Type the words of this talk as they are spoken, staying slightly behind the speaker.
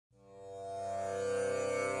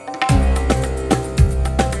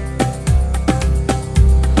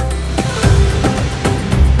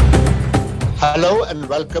Hello and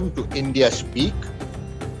welcome to India Speak,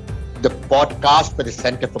 the podcast by the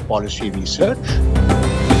Center for Policy Research.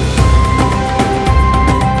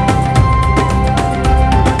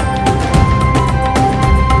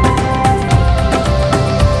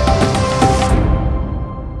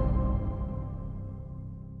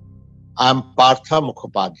 I'm Patha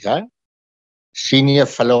Mukhopadhyay, Senior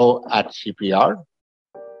Fellow at CPR.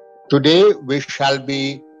 Today we shall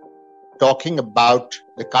be talking about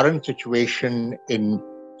the current situation in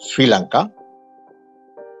Sri Lanka.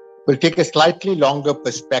 We'll take a slightly longer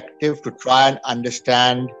perspective to try and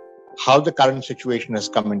understand how the current situation has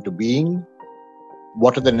come into being,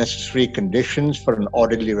 what are the necessary conditions for an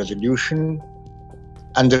orderly resolution,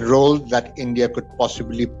 and the role that India could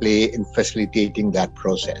possibly play in facilitating that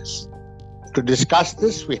process. To discuss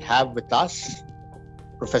this, we have with us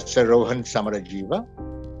Professor Rohan Samarajiva,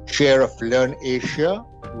 Chair of LIRNEasia,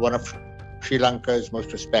 one of Sri Lanka's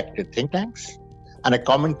most respected think tanks, and a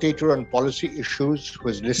commentator on policy issues who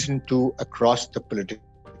is listened to across the political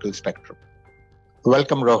spectrum.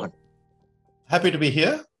 Welcome, Rohan. Happy to be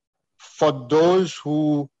here. For those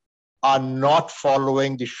who are not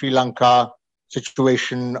following the Sri Lanka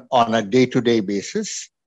situation on a day-to-day basis,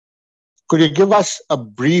 could you give us a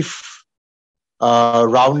brief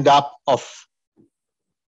roundup of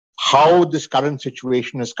how this current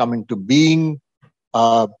situation has come into being,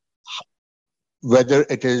 whether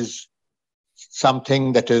it is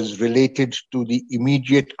something that is related to the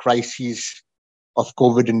immediate crises of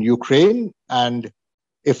COVID in Ukraine, and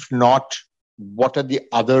if not, what are the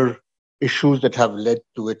other issues that have led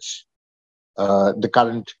to the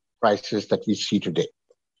current crisis that we see today?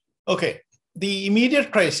 Okay. The immediate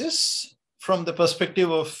crisis, from the perspective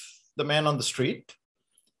of the man on the street,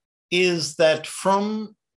 is that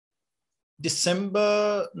from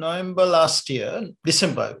November last year,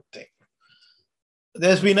 December, I would think,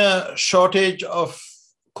 there's been a shortage of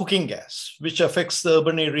cooking gas, which affects the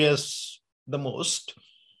urban areas the most.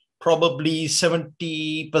 Probably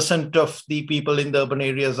 70% of the people in the urban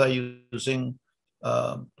areas are using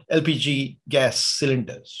LPG gas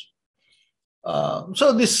cylinders.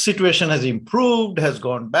 So this situation has improved, has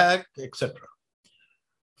gone back, etc.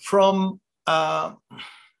 From about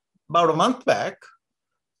a month back,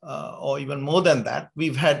 or even more than that,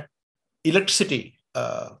 we've had electricity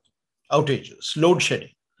outages, load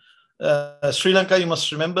shedding. Sri Lanka, you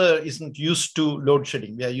must remember, isn't used to load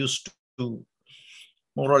shedding. We are used to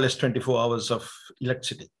more or less 24 hours of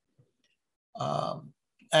electricity.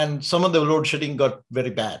 And some of the load shedding got very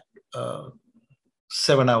bad,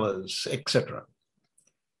 7 hours, etc.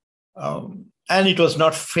 And it was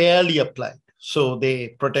not fairly applied. So they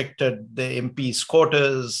protected the MP's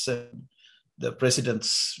quarters, and the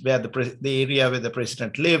president's, where the area where the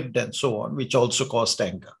president lived, and so on, which also caused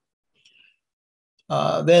anger.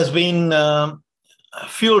 There's been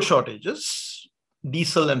fuel shortages,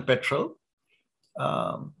 diesel and petrol,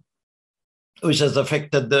 which has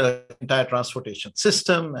affected the entire transportation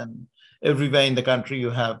system, and everywhere in the country you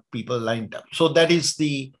have people lined up. So that is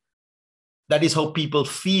how people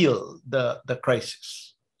feel the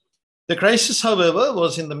crisis. The crisis, however,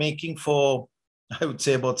 was in the making for, I would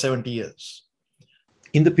say, about 70 years.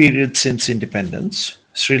 In the period since independence,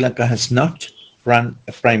 Sri Lanka has not run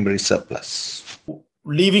a primary surplus.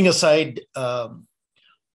 Leaving aside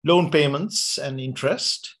loan payments and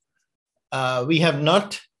interest, we have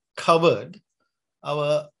not covered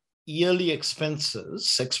our yearly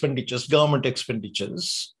expenditures, government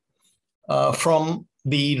expenditures, from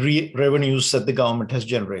the revenues that the government has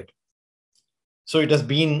generated. So it has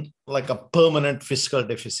been like a permanent fiscal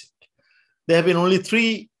deficit. There have been only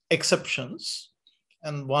 3 exceptions,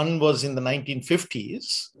 and one was in the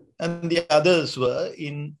 1950s, and the others were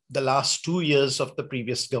in the last 2 years of the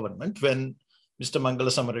previous government, when Mr. Mangala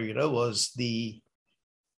Samaraveera was the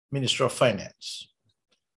Minister of Finance.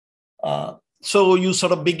 So you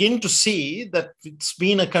sort of begin to see that it's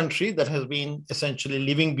been a country that has been essentially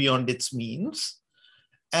living beyond its means.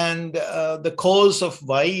 And the cause of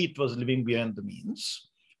why it was living beyond the means,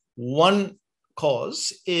 one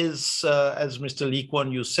cause is, as Mr. Lee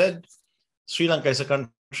Kuan Yew said, Sri Lanka is a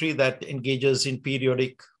country that engages in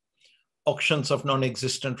periodic auctions of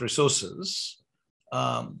non-existent resources.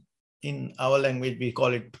 In our language, we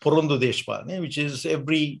call it Porondu Deshpalne, which is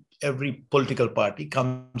every political party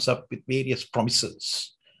comes up with various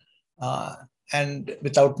promises, and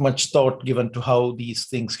without much thought given to how these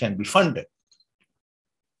things can be funded.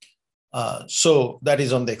 So that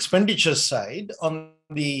is on the expenditure side. On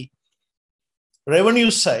the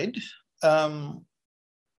revenue side,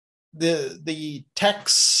 the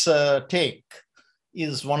tax take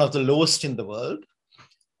is one of the lowest in the world.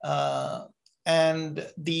 And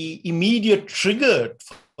the immediate trigger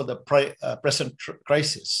for the present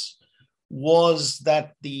crisis was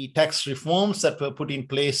that the tax reforms that were put in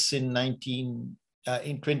place in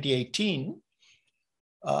 2018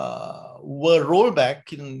 were rolled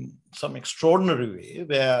back in some extraordinary way,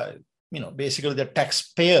 where basically the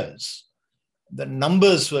taxpayers, the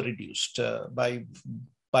numbers were reduced by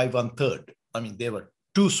 1/3. I mean, they were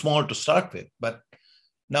too small to start with, but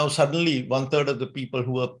now suddenly 1/3 of the people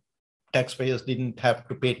who were taxpayers didn't have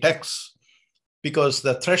to pay tax, because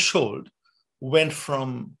the threshold went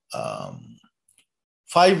from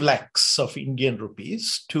 5 lakhs of Indian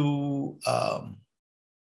rupees to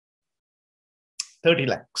 30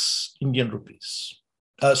 lakhs Indian rupees.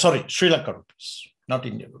 Sri Lankan rupees, not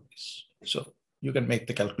Indian rupees. So you can make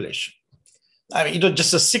the calculation. I mean, it was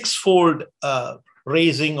just a 6-fold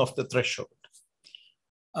raising of the threshold.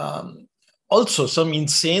 Also, some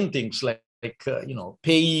insane things like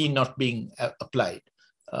payee not being applied,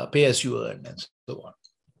 pay as you earn, and so on.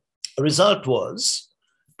 The result was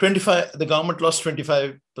the government lost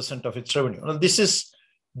 25% of its revenue. Now, this is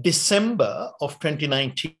December of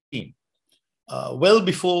 2019, well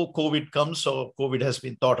before COVID comes, or COVID has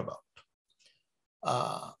been thought about.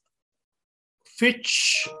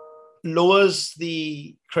 Fitch lowers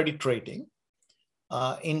the credit rating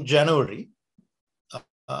in January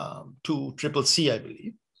to CCC, I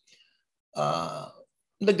believe.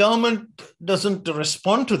 The government doesn't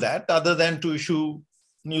respond to that other than to issue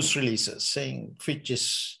news releases saying Fitch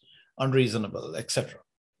is unreasonable, etc.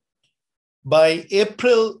 By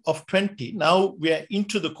April of 20, now we are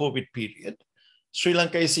into the COVID period, Sri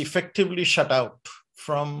Lanka is effectively shut out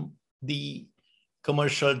from the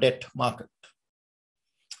commercial debt market.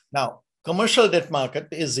 Now, commercial debt market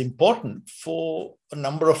is important for a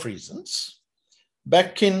number of reasons.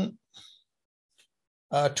 Back in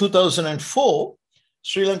 2004,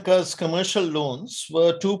 Sri Lanka's commercial loans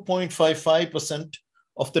were 2.55%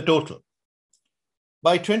 of the total.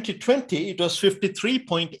 By 2020, it was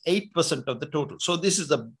 53.8% of the total. So this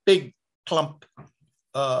is a big clump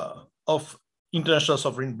of international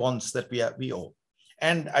sovereign bonds that we owe.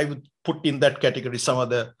 And I would put in that category some of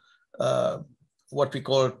the what we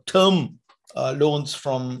call term loans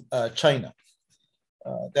from China.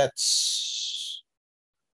 That's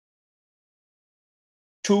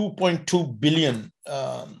 2.2 billion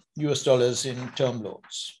US dollars in term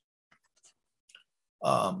loans.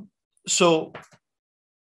 So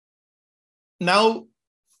now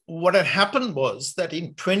what had happened was that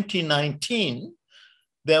in 2019,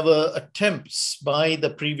 there were attempts by the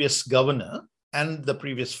previous governor and the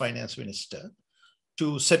previous finance minister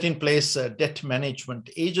to set in place a debt management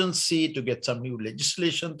agency, to get some new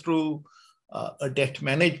legislation through. A debt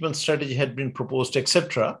management strategy had been proposed,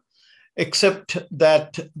 etc. Except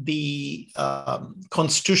that the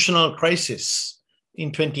constitutional crisis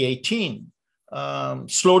in 2018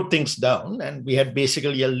 slowed things down, and we had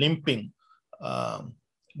basically a limping,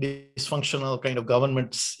 dysfunctional kind of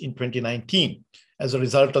governments in 2019 as a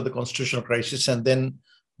result of the constitutional crisis, and then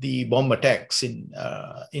the bomb attacks in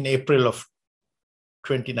April of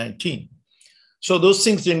 2019. So those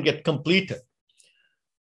things didn't get completed.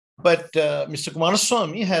 But Dr.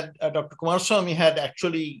 Kumaraswamy had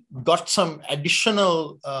actually got some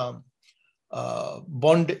additional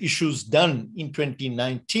bond issues done in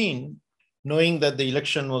 2019, knowing that the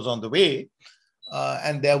election was on the way,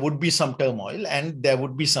 and there would be some turmoil, and there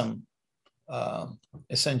would be some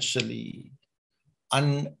essentially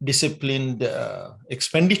undisciplined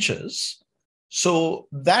expenditures. So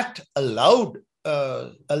that allowed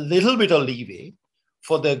a little bit of leeway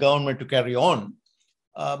for the government to carry on.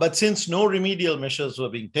 But since no remedial measures were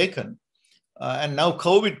being taken, and now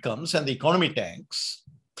COVID comes and the economy tanks,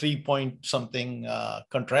 3-point-something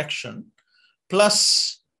contraction,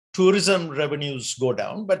 plus tourism revenues go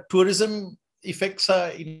down. But tourism effects are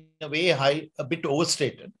in a way a bit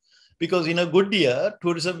overstated, because in a good year,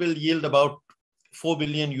 tourism will yield about $4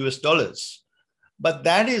 billion US dollars. But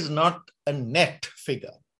that is not a net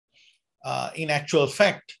figure. In actual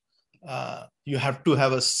fact, you have to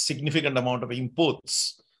have a significant amount of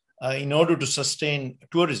imports in order to sustain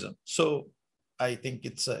tourism. So I think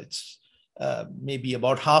it's maybe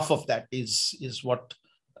about half of that is what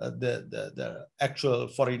the actual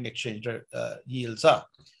foreign exchange yields are.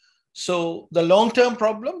 So the long-term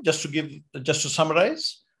problem, just to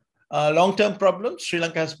summarize, long-term problem, Sri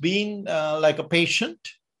Lanka has been like a patient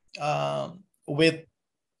with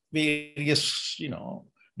various,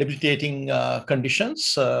 debilitating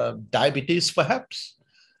conditions, diabetes perhaps.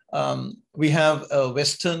 We have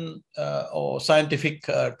Western or scientific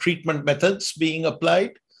treatment methods being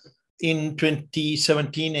applied in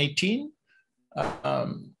 2017-18.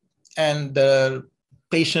 and the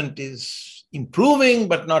patient is improving,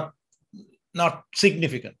 but not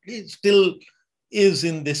significantly. It still is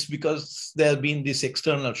in this because there have been these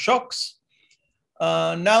external shocks.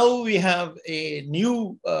 Now we have a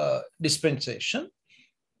new dispensation,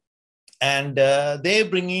 and they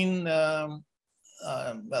bring in, well,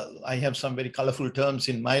 I have some very colorful terms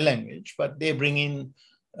in my language, but they bring in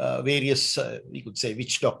various, we could say,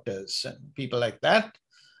 witch doctors and people like that,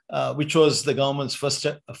 which was the government's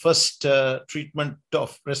first treatment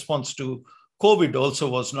of response to COVID. Also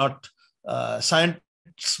was not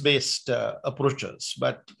science-based approaches,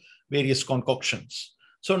 but various concoctions.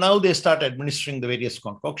 So now they start administering the various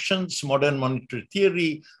concoctions, modern monetary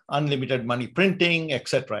theory, unlimited money printing,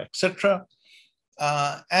 etc., etc.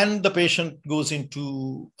 And the patient goes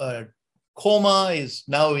into coma, is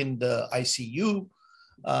now in the ICU,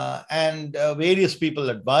 and various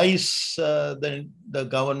people advise the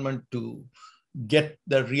government to get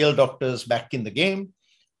the real doctors back in the game.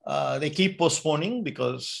 They keep postponing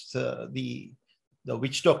because the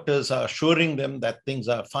witch doctors are assuring them that things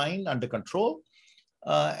are fine, under control.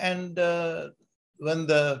 And when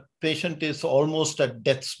the patient is almost at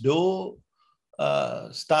death's door,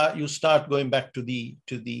 you start going back to the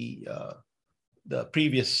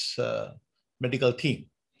previous medical team.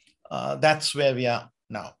 That's where we are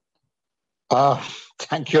now.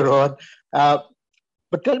 Thank you, Rohan.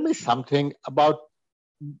 But tell me something about,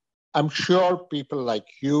 I'm sure people like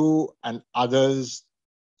you and others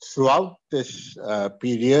throughout this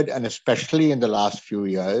period, and especially in the last few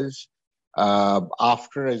years,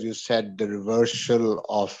 after, as you said, the reversal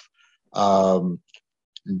of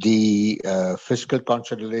the fiscal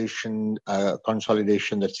consolidation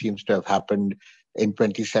that seems to have happened in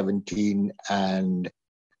 2017 and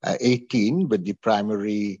 18, with the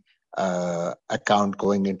primary account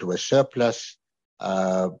going into a surplus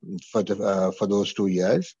for those 2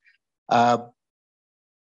 years.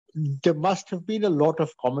 There must have been a lot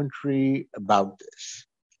of commentary about this.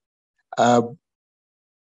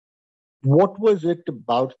 What was it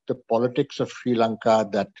about the politics of Sri Lanka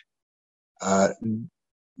that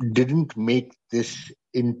didn't make this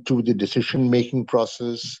into the decision-making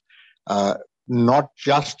process, not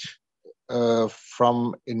just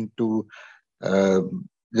from into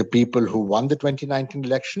the people who won the 2019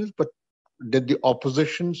 elections, but did the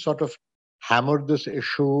opposition sort of hammer this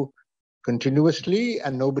issue continuously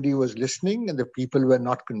and nobody was listening and the people were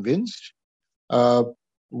not convinced?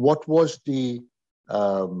 What was the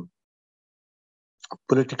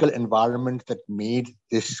political environment that made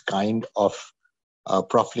this kind of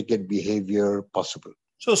profligate behavior possible?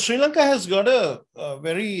 So Sri Lanka has got a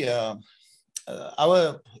very,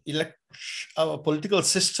 our political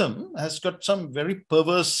system has got some very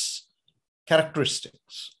perverse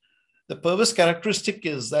characteristics. The perverse characteristic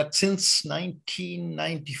is that since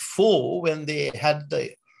 1994, when they had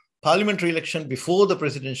the parliamentary election before the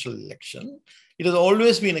presidential election, it has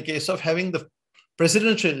always been a case of having the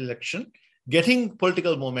presidential election, getting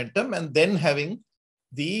political momentum, and then having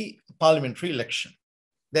the parliamentary election.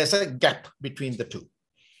 There's a gap between the two.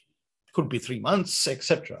 Could be 3 months,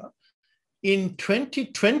 etc. In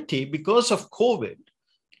 2020, because of COVID,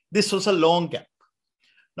 this was a long gap.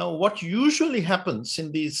 Now, what usually happens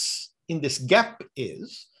in this gap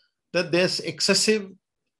is that there's excessive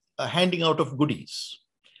handing out of goodies,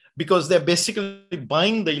 because they're basically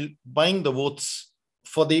buying the votes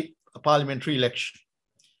for the parliamentary election.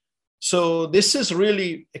 So this is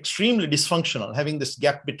really extremely dysfunctional, having this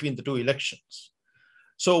gap between the two elections.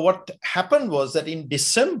 So what happened was that in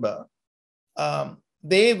December,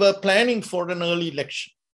 they were planning for an early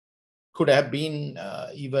election. Could have been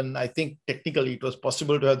even, I think technically it was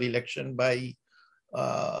possible to have the election by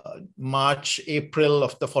March, April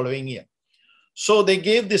of the following year. So they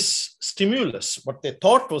gave this stimulus, what they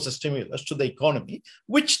thought was a stimulus to the economy,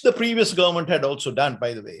 which the previous government had also done,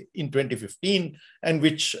 by the way, in 2015, and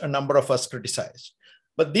which a number of us criticized.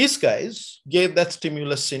 But these guys gave that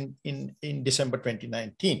stimulus in December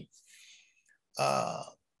 2019.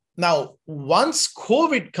 Now, once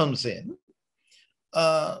COVID comes in,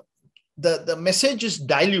 the message is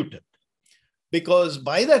diluted, because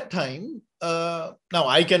by that time, now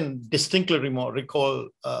I can distinctly recall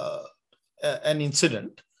an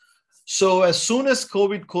incident. So as soon as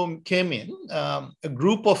COVID came in, a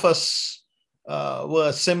group of us were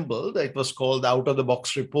assembled. It was called the Out of the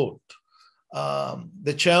Box Report.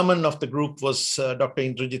 The chairman of the group was Dr.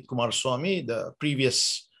 Indrajit Kumaraswamy, the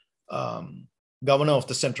previous governor of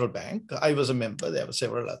the central bank. I was a member. There were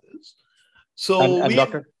several others. So and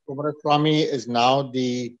Dr. Kumaraswamy is now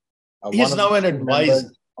he's now an advisor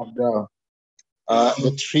of the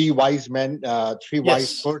three wise men,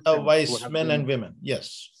 wise men and women.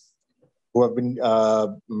 Yes. who have been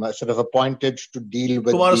sort of appointed to deal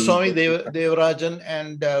with Kumaraswamy, Devarajan,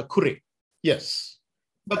 and Kure. Yes.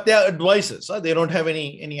 But they are advisors. They don't have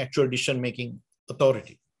any actual decision-making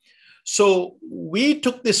authority. So we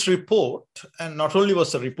took this report, and not only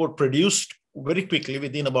was the report produced very quickly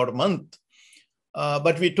within about a month,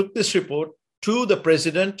 but we took this report to the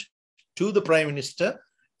president, to the prime minister,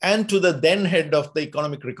 and to the then head of the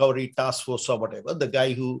economic recovery task force or whatever,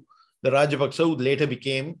 the Rajapaksa who later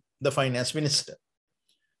became the finance minister.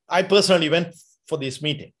 I personally went for these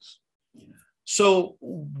meetings. So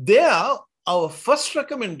there, our first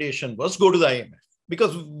recommendation was go to the IMF,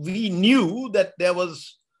 because we knew that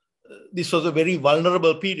this was a very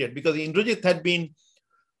vulnerable period, because Indrajit had been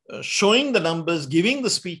showing the numbers, giving the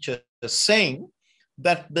speeches, saying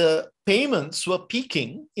that the payments were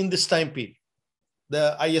peaking in this time period.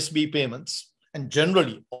 The ISB payments and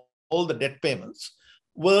generally all the debt payments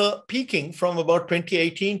were peaking from about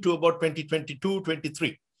 2018 to about 2022,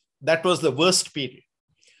 23. That was the worst period.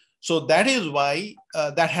 So that is why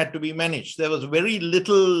that had to be managed. There was very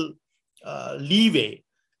little leeway,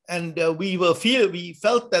 and we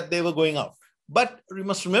felt that they were going out. But we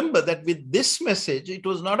must remember that with this message, it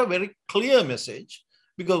was not a very clear message,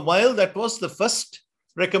 because while that was the first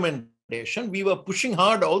recommendation, we were pushing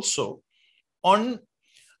hard also on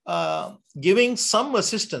giving some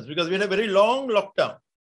assistance, because we had a very long lockdown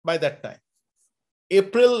by that time.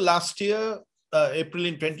 April last year, April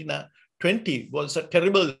in 2020 was a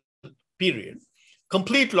terrible period,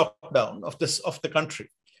 complete lockdown of the country.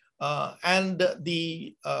 And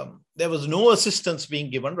there was no assistance being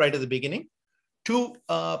given right at the beginning to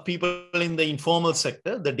people in the informal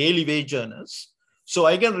sector, the daily wage earners. So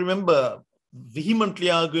I can remember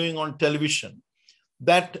vehemently arguing on television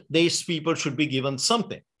that these people should be given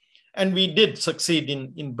something. And we did succeed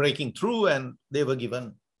in breaking through, and they were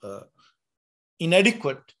given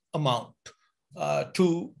inadequate amount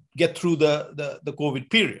to get through the COVID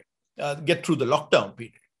period, get through the lockdown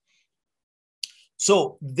period.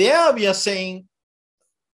 So there we are saying,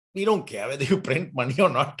 we don't care whether you print money or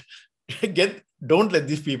not. Don't let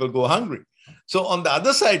these people go hungry. So on the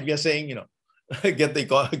other side, we are saying, get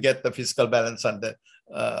the fiscal balance under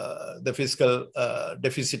the fiscal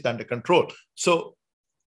deficit under control. So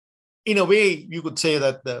in a way, you could say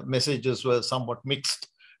that the messages were somewhat mixed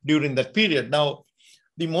during that period. Now,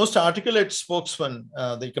 the most articulate spokesman,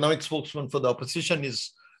 the economic spokesman for the opposition,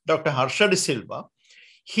 is Dr. Harsha De Silva.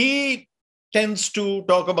 He tends to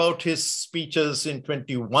talk about his speeches in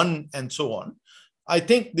 21 and so on. I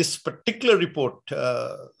think this particular report,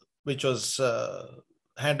 which was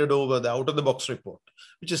handed over, the out-of-the-box report,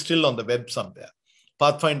 which is still on the web somewhere,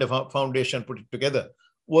 Pathfinder Foundation put it together,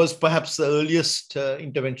 was perhaps the earliest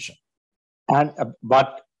intervention.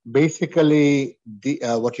 But basically,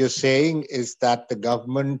 what you're saying is that the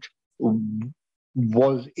government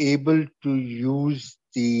was able to use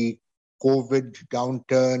the COVID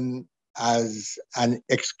downturn as an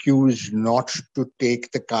excuse not to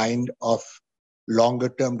take the kind of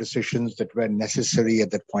longer-term decisions that were necessary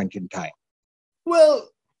at that point in time. Well,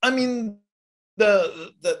 I mean,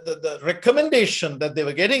 the recommendation that they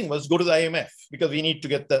were getting was go to the IMF, because we need to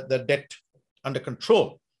get the debt under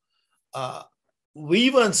control. We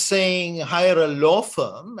weren't saying hire a law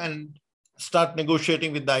firm and start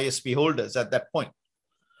negotiating with the ISB holders at that point,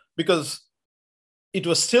 because it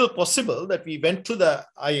was still possible that we went to the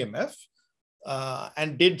IMF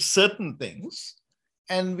and did certain things,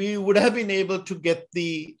 and we would have been able to get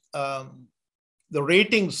the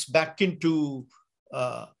ratings back into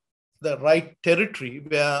the right territory,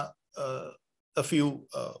 where a few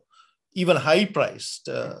even high-priced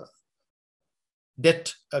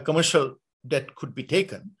debt, commercial debt could be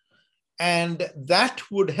taken. And that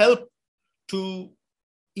would help to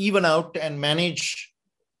even out and manage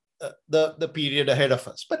the period ahead of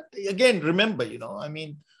us. But again, remember,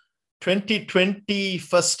 2020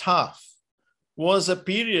 first half was a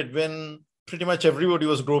period when pretty much everybody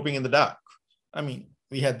was groping in the dark. I mean,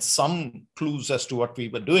 we had some clues as to what we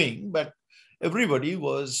were doing, but everybody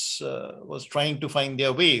was trying to find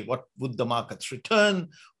their way. What would the markets return?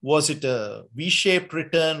 Was it a V-shaped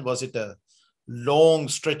return? Was it a long,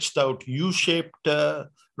 stretched out U-shaped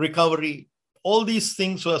recovery? All these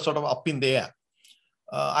things were sort of up in the air.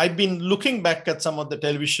 I've been looking back at some of the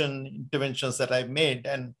television interventions that I've made,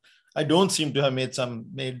 and I don't seem to have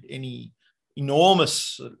made any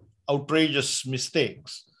enormous, outrageous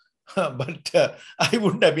mistakes. But I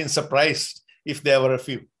wouldn't have been surprised if there were a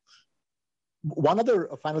few. One other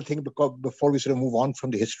final thing before we sort of move on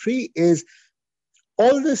from the history is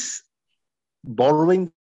all this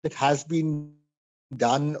borrowing that has been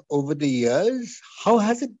done over the years, how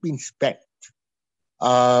has it been spent?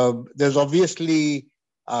 There's obviously,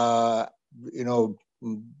 the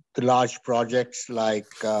large projects like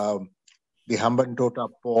the Hambantota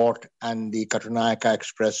Port and the Katunayaka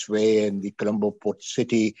Expressway and the Colombo Port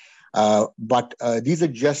City. But these are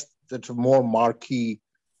just the more marquee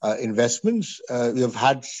investments. We have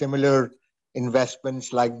had similar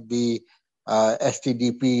investments like the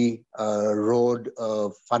STDP road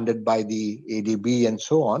funded by the ADB and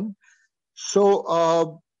so on.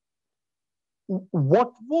 So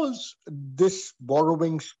what was this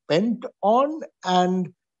borrowing spent on,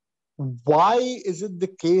 and why is it the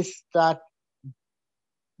case that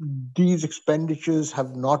these expenditures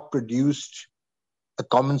have not produced a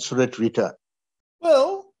commensurate return?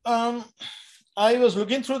 Well, I was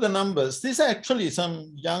looking through the numbers. These are actually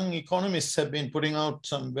some young economists have been putting out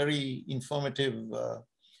some very informative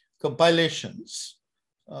compilations.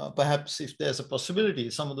 Perhaps if there's a possibility,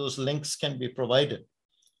 some of those links can be provided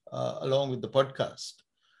along with the podcast.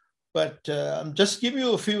 But I'm just give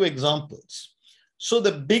you a few examples. So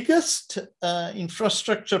the biggest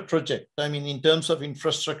infrastructure project, I mean, in terms of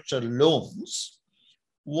infrastructure loans,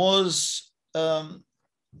 was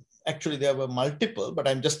actually there were multiple, but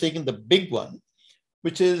I'm just taking the big one,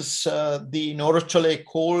 which is the Norachole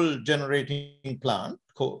coal generating plant,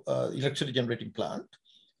 electricity generating plant,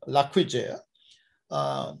 LIRNEasia.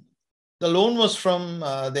 The loan was from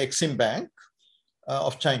the Exim Bank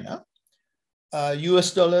of China,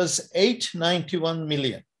 US dollars 891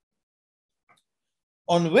 million,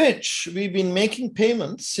 on which we've been making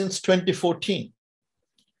payments since 2014.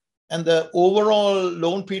 And the overall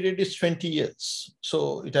loan period is 20 years.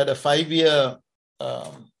 So it had a 5-year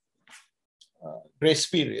grace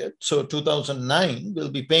period. So 2009 will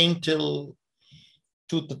be paying till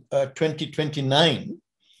 2029,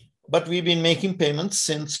 but we've been making payments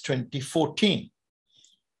since 2014.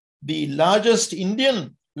 The largest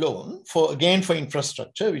Indian loan for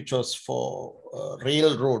infrastructure, which was for a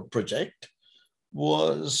railroad project,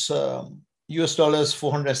 was US dollars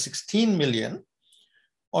 416 million,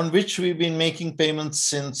 on which we've been making payments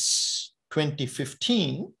since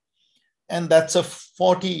 2015, and that's a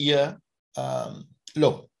 40-year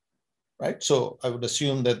loan, right? So I would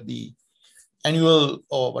assume that the annual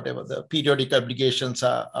or whatever, the periodic obligations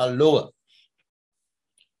are lower.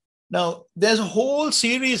 Now, there's a whole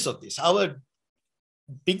series of this. Our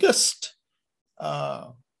biggest,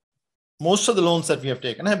 most of the loans that we have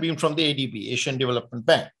taken have been from the ADB, Asian Development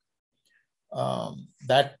Bank.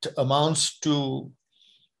 That amounts to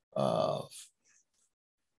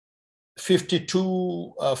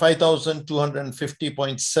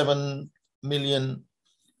 5,250.7 million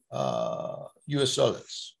US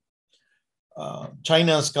dollars.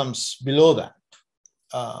 China's comes below that.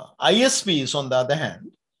 ISBs, on the other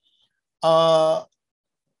hand, are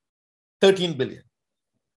 13 billion.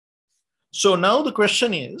 So now the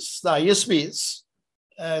question is, the ISBs,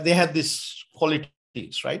 they have these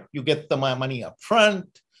qualities, right? You get the money up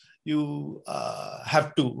front, you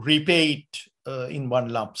have to repay it in one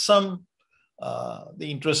lump sum,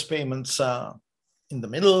 the interest payments are in the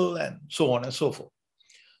middle, and so on and so forth.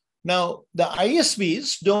 Now, the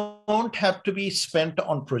ISBs don't have to be spent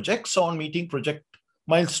on projects or on meeting project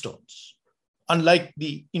milestones, unlike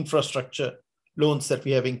the infrastructure loans that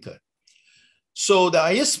we have incurred. So the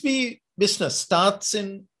ISB business starts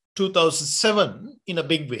in 2007 in a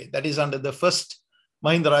big way. That is under the first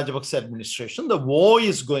Mahinda Rajapaksa administration. The war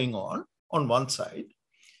is going on one side,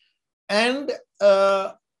 and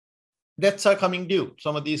debts are coming due.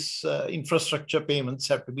 Some of these infrastructure payments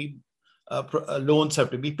have to be, loans have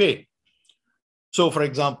to be paid. So, for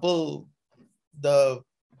example, the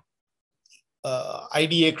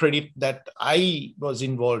IDA credit that I was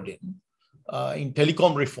involved in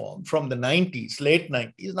telecom reform from the 90s, late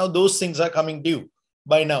 90s, now those things are coming due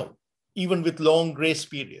by now, even with long grace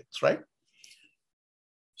periods, right?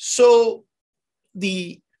 So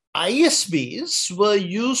the ISBs were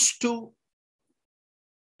used to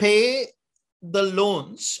pay the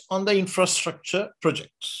loans on the infrastructure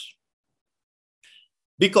projects.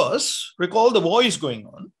 Because, recall, the war is going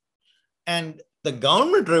on and the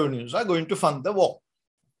government revenues are going to fund the war,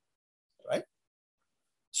 right?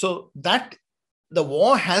 So that the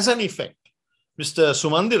war has an effect. Mr.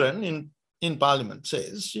 Sumandiran in Parliament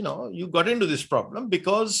says, you got into this problem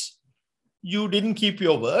because you didn't keep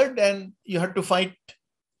your word and you had to fight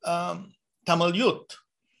Tamil youth.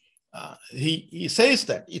 He says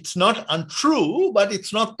that it's not untrue, but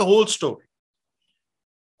it's not the whole story.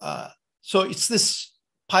 So it's this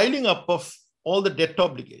piling up of all the debt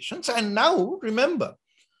obligations. And now, remember,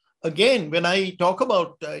 again, when I talk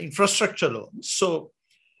about infrastructure loans, so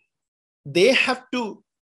they have to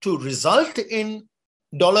result in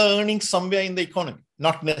dollar earnings somewhere in the economy.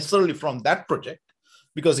 not necessarily from that project,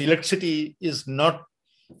 because electricity is not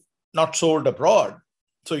sold abroad.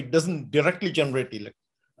 So it doesn't directly generate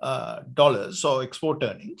dollars or export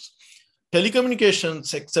earnings.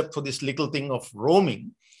 Telecommunications, except for this little thing of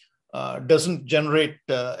roaming, doesn't generate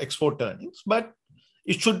export earnings, but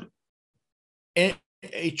it should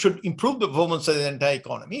improve the performance of the entire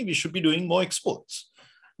economy. We should be doing more exports.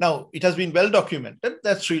 Now, it has been well documented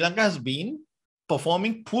that Sri Lanka has been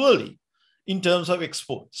performing poorly in terms of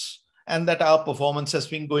exports, and that our performance has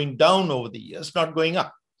been going down over the years, not going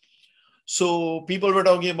up. So people were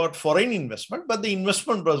talking about foreign investment, but the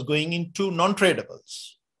investment was going into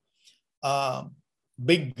non-tradables,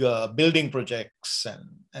 big building projects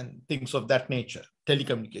and things of that nature,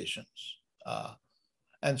 telecommunications,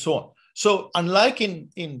 and so on. So unlike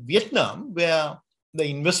in Vietnam, where the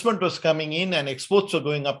investment was coming in and exports were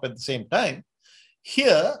going up at the same time,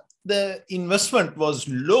 here the investment was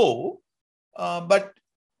low, but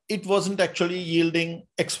it wasn't actually yielding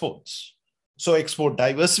exports. So export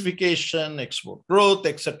diversification, export growth,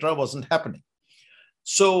 etc., wasn't happening.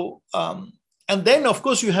 So, and then of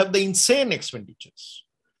course you have the insane expenditures.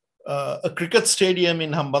 A cricket stadium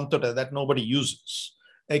in Hambantota that nobody uses,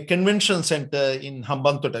 a convention center in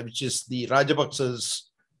Hambantota, which is the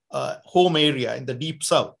Rajapaksa's home area in the deep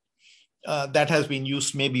south, that has been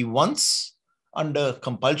used maybe once under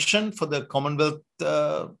compulsion for the Commonwealth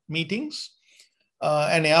meetings,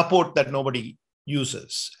 an airport that nobody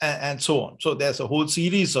uses, and so on. So there's a whole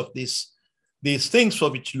series of these things for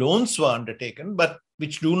which loans were undertaken, but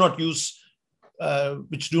which do not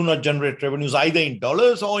generate revenues either in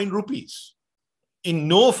dollars or in rupees. In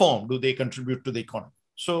no form do they contribute to the economy.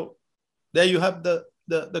 So there you have the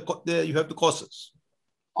causes.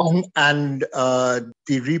 And the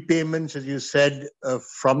repayments, as you said,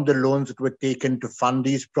 from the loans that were taken to fund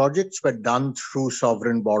these projects were done through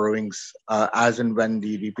sovereign borrowings as and when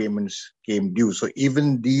the repayments came due. So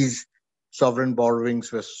even these sovereign borrowings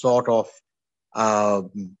were sort of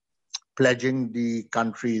pledging the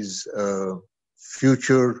country's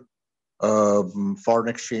future foreign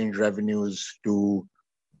exchange revenues to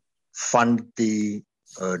fund the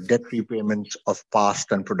debt repayments of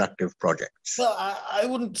past and productive projects. Well, I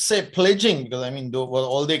wouldn't say pledging, because I mean,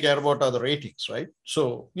 all they care about are the ratings, right?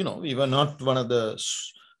 So, we were not getting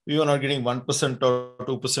 1% or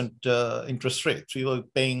 2% interest rates. We were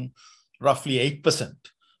paying roughly 8%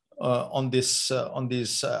 on these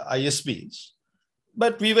ISBs.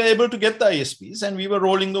 But we were able to get the ISBs and we were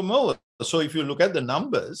rolling them over. So if you look at the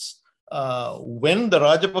numbers, when the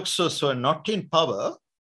Rajapaksas were not in power,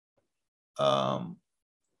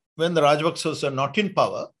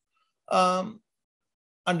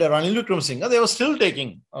 under Ranil Wickremesinghe, they were still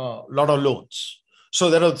taking a lot of loans. So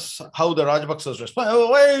that was how the Rajapaksas responded.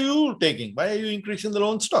 Oh, why are you taking? Why are you increasing the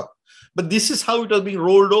loan stock? But this is how it was being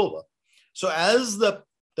rolled over. So as the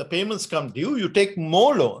payments come due, you take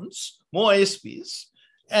more loans, more ISPs,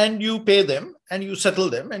 and you pay them and you settle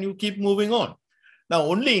them and you keep moving on. Now,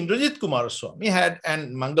 only Indrajit Kumaraswamy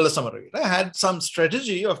and Mangala Samarajiva had some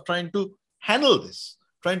strategy of trying to handle this,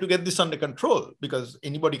 trying to get this under control, because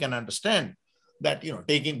anybody can understand that,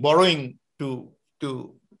 borrowing to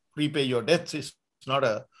repay your debts is not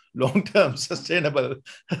a long-term sustainable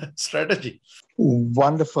strategy.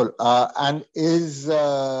 Wonderful. And is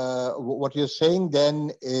what you're saying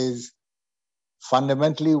then is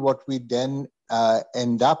fundamentally what we then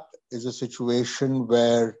end up is a situation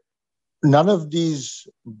where none of these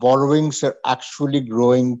borrowings are actually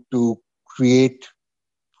growing to create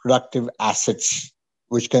productive assets,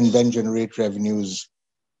 which can then generate revenues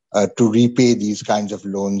to repay these kinds of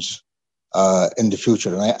loans in the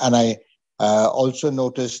future. And I also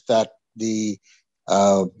noticed that the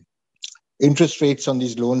interest rates on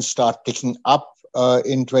these loans start ticking up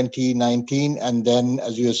in 2019. And then,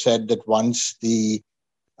 as you said, that once the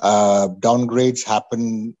downgrades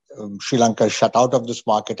happen, Sri Lanka is shut out of this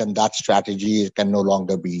market and that strategy can no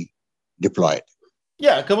longer be deployed.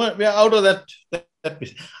 Yeah, come on, we are out of that.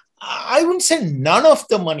 I wouldn't say none of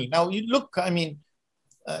the money. Now, you look,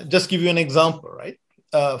 just give you an example, right?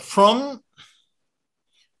 From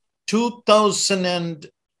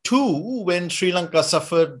 2002, when Sri Lanka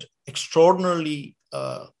suffered extraordinarily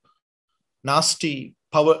nasty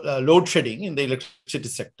power load shedding in the electricity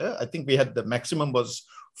sector, I think we had the maximum was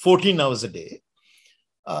 14 hours a day.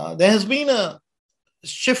 There has been a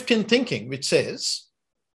shift in thinking which says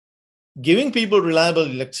giving people reliable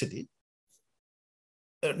electricity,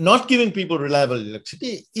 not giving people reliable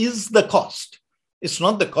electricity is the cost. It's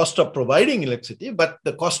not the cost of providing electricity, but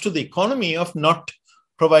the cost to the economy of not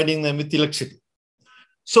providing them with electricity.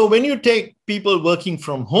 So when you take people working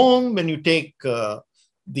from home, when you take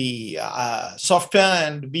the software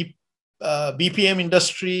and BPM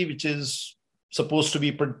industry, which is supposed to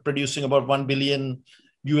be producing about $1 billion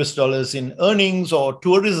in earnings, or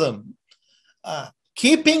tourism,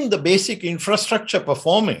 keeping the basic infrastructure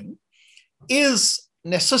performing is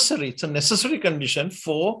necessary. It's a necessary condition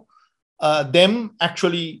for them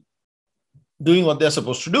actually doing what they're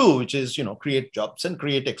supposed to do, which is, create jobs and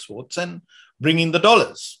create exports and bring in the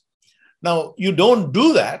dollars. Now, you don't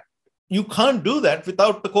do that. You can't do that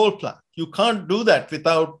without the coal plant. You can't do that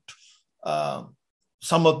without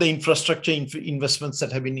some of the infrastructure investments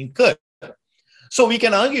that have been incurred. So we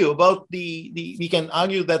can argue about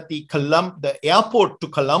that the airport to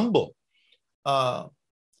Colombo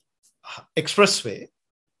expressway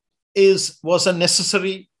was a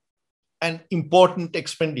necessary and important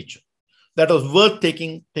expenditure that was worth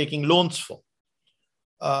taking loans for.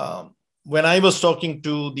 When I was talking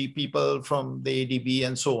to the people from the ADB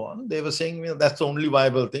and so on, they were saying, that's the only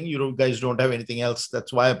viable thing. You guys don't have anything else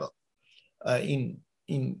that's viable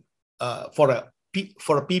for a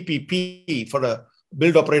PPP, for a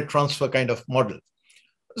build, operate, transfer kind of model.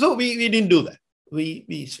 So we didn't do that.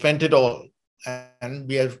 We spent it all, and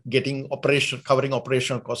we are covering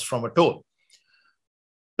operational costs from a toll.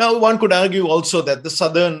 Now, one could argue also that the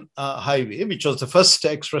Southern Highway, which was the first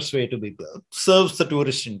expressway to be built, serves the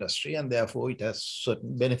tourist industry, and therefore it has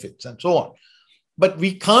certain benefits and so on. But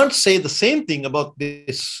we can't say the same thing about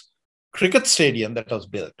this cricket stadium that was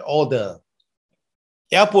built, or the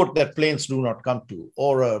airport that planes do not come to,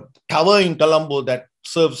 or a tower in Colombo that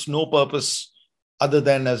serves no purpose other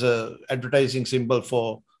than as an advertising symbol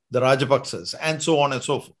for the Rajapaksas, and so on and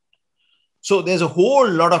so forth. So there's a whole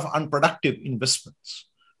lot of unproductive investments,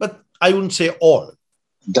 but I wouldn't say all.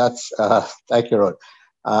 That's thank you, Rohan.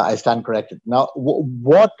 I stand corrected. Now,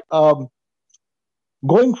 what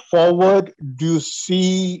going forward, do you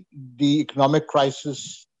see the economic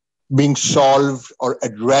crisis being solved or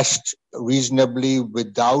addressed reasonably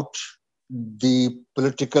without the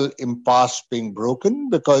political impasse being broken?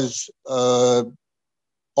 Because, or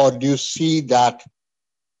do you see that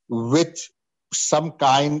with some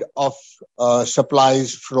kind of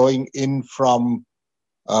supplies flowing in from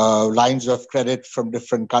lines of credit from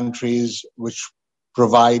different countries, which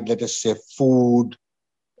provide, let us say, food,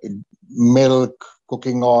 milk,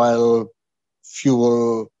 cooking oil,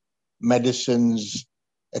 fuel, medicines,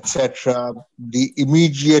 etc., the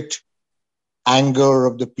immediate anger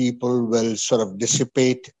of the people will sort of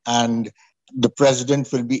dissipate, and the president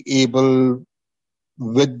will be able,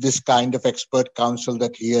 with this kind of expert council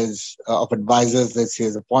that he has, of advisors that he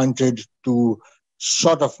has appointed, to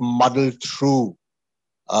sort of muddle through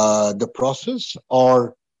the process?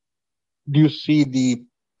 Or do you see the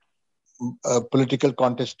political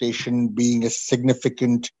contestation being a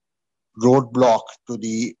significant roadblock to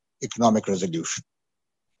the economic resolution?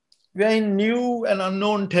 We are in new and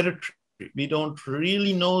unknown territory. We don't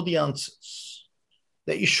really know the answers.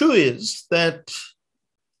 The issue is that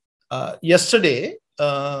yesterday,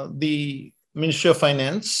 the Ministry of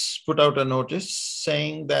Finance put out a notice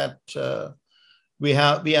saying that we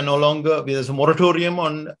are no longer, there's a moratorium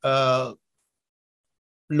on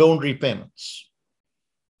loan repayments.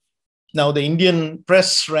 Now, the Indian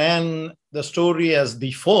press ran the story as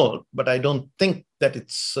default, but I don't think that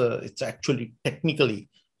it's actually technically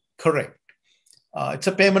correct. It's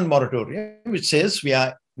a payment moratorium, which says we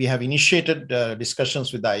have initiated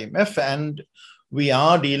discussions with the IMF, and we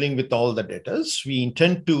are dealing with all the debtors. We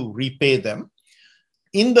intend to repay them.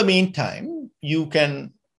 In the meantime, you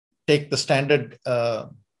can take the standard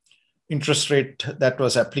interest rate that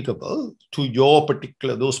was applicable to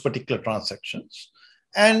those particular transactions,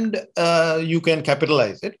 and you can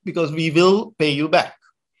capitalize it, because we will pay you back.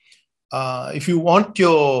 If you want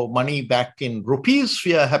your money back in rupees,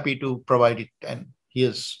 we are happy to provide it, and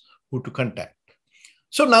here's who to contact.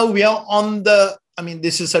 So now we are on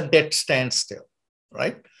this is a debt standstill,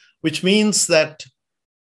 right? Which means that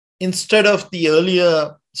instead of the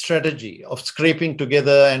earlier strategy of scraping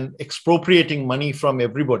together and expropriating money from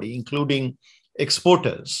everybody, including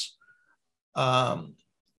exporters,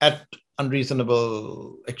 at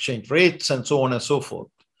unreasonable exchange rates and so on and so forth,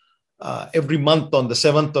 every month on the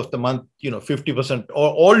 7th of the month, 50% or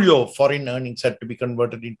all your foreign earnings had to be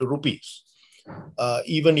converted into rupees,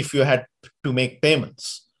 even if you had to make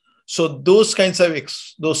payments. So those kinds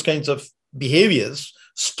of behaviors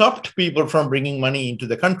stopped people from bringing money into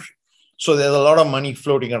the country. So there's a lot of money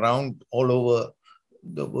floating around all over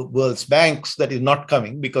the world's banks that is not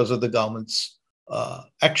coming because of the government's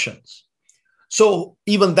actions. So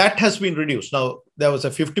even that has been reduced. Now, there was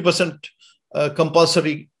a 50%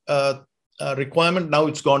 compulsory requirement. Now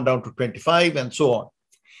it's gone down to 25 and so on.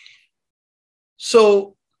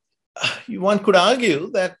 So one could argue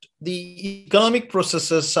that the economic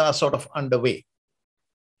processes are sort of underway.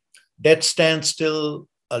 Debt standstill,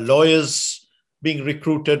 lawyers being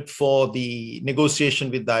recruited for the negotiation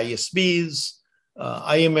with the ISBs,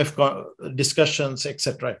 IMF discussions,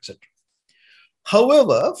 etc., etc.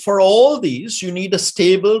 However, for all these, you need a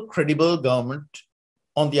stable, credible government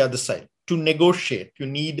on the other side. To negotiate, you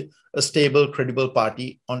need a stable, credible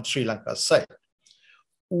party on Sri Lanka's side.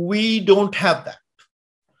 We don't have that.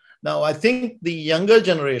 Now, I think the younger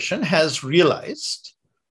generation has realized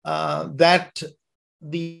that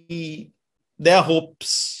their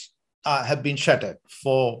hopes have been shattered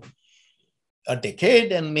for a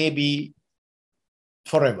decade and maybe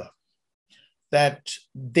forever, that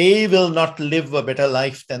they will not live a better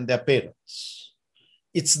life than their parents.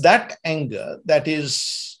 It's that anger that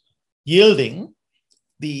is yielding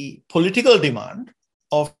the political demand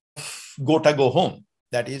of Gota go home.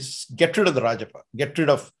 That is, get rid of the Rajapaksa, get rid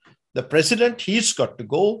of the president, he's got to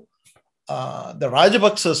go, the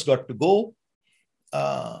Rajapaksas got to go,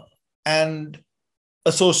 and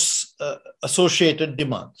associated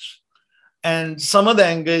demands. And some of the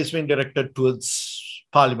anger is being directed towards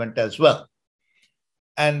Parliament as well.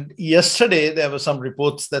 And yesterday, there were some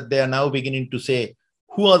reports that they are now beginning to say,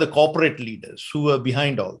 who are the corporate leaders who are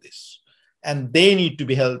behind all this? And they need to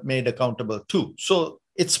be made accountable too. So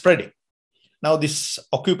it's spreading. Now, this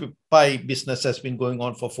Occupy business has been going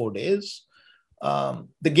on for 4 days.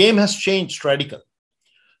 The game has changed radically.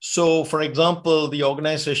 So, for example, the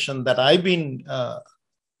organization that I've been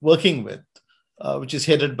working with, which is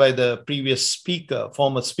headed by the previous speaker,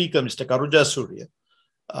 former speaker, Mr. Karuja Surya,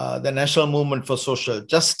 the National Movement for Social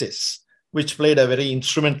Justice, which played a very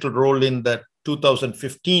instrumental role in the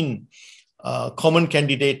 2015 common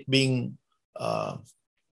candidate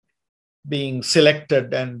being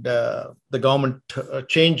selected and the government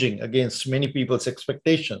changing against many people's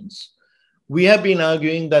expectations. We have been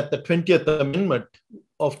arguing that the 20th Amendment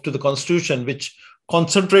to the Constitution, which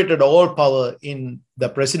concentrated all power in the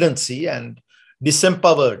presidency and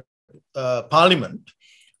disempowered Parliament,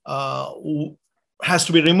 has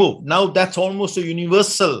to be removed. Now that's almost a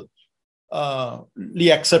universally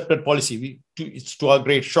accepted policy. It's to our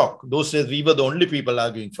great shock. Those days we were the only people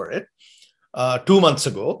arguing for it. 2 months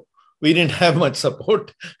ago, we didn't have much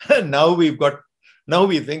support. Now we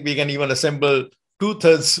think we can even assemble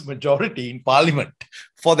 2/3 majority in Parliament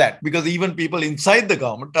for that, because even people inside the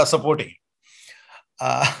government are supporting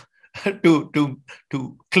it to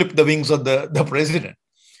clip the wings of the president.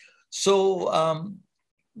 So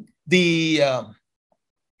there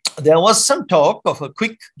was some talk of a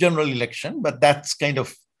quick general election, but that's kind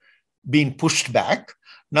of been pushed back.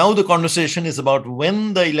 Now the conversation is about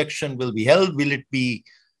when the election will be held. Will it be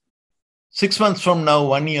 6 months from now,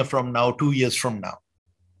 1 year from now, 2 years from now,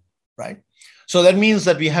 right? So that means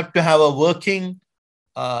that we have to have a working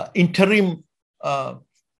interim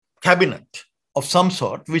cabinet of some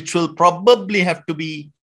sort, which will probably have to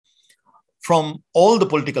be from all the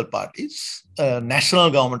political parties, national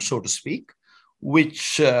government, so to speak,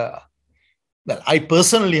 which, well, I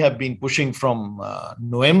personally have been pushing from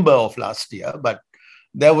November of last year, but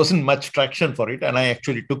there wasn't much traction for it. And I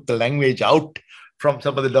actually took the language out from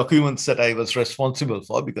some of the documents that I was responsible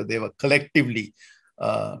for, because they were collective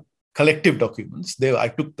documents. I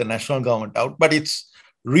took the national government out, but it's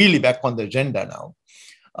really back on the agenda now.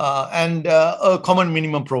 And a common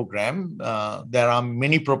minimum program. There are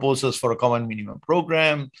many proposals for a common minimum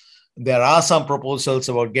program. There are some proposals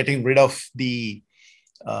about getting rid of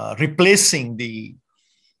replacing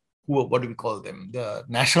what do we call them? The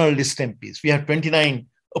national list MPs. We have 29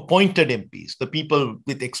 appointed MPs, the people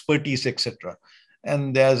with expertise, etc.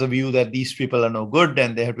 And there's a view that these people are no good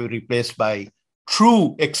and they have to be replaced by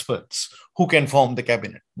true experts who can form the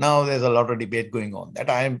cabinet. Now there's a lot of debate going on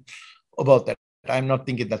about that. I'm not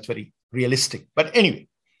thinking that's very realistic. But anyway,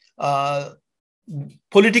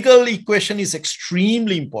 political equation is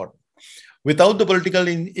extremely important. Without the political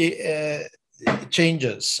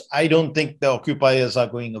changes, I don't think the occupiers are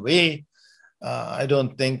going away. I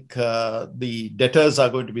don't think the debtors are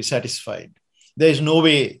going to be satisfied. There is no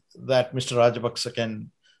way that Mr. Rajapaksa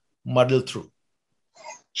can muddle through.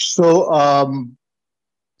 So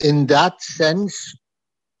in that sense,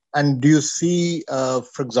 and do you see,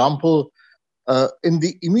 for example, in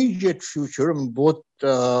the immediate future, both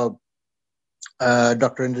Dr.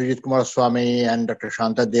 Indrajit Kumaraswamy and Dr.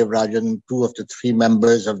 Shanta Devarajan, two of the three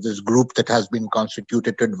members of this group that has been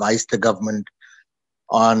constituted to advise the government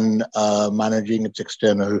on managing its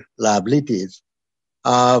external liabilities,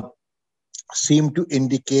 seem to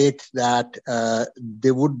indicate that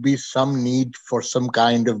there would be some need for some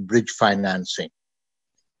kind of bridge financing.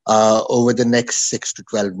 over the next 6 to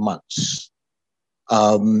 12 months.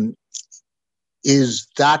 Is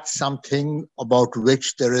that something about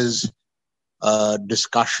which there is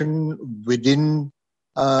discussion within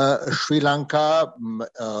Sri Lanka,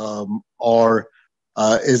 or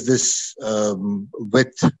is this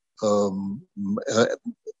with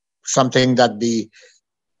something that the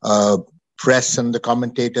press and the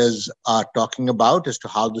commentators are talking about as to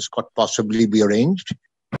how this could possibly be arranged?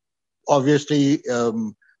 Obviously,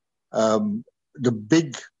 the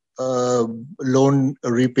big loan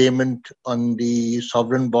repayment on the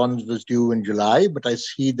sovereign bonds was due in July, but I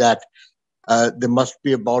see that there must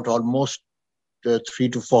be about almost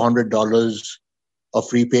 $300 to $400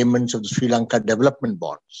 of repayments of the Sri Lanka development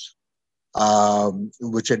bonds,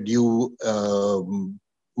 which are due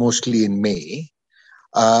mostly in May.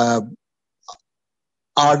 Are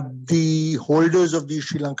the holders of these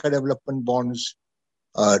Sri Lanka development bonds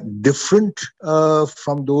different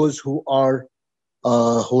from those who are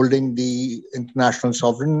holding the international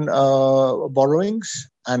sovereign borrowings?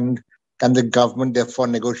 And can the government therefore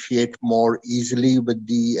negotiate more easily with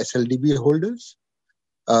the SLDB holders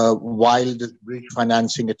while the bridge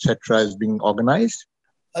financing, etc., is being organized?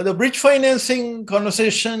 The bridge financing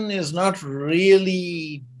conversation is not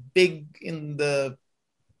really big in the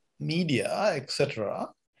media, etc.,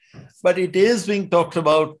 but it is being talked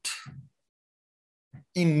about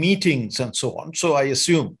in meetings and so on. So I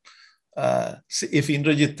assume if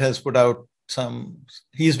Indrajit has put out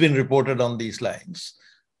he's been reported on these lines,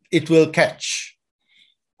 it will catch.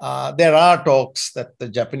 There are talks that the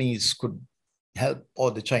Japanese could help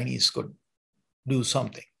or the Chinese could do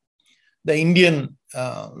something. The Indian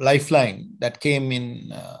lifeline that came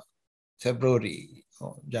in February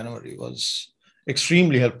or January was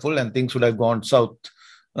extremely helpful, and things would have gone south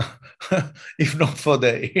if not for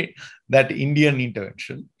that Indian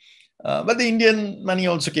intervention. But the Indian money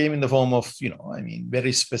also came in the form of,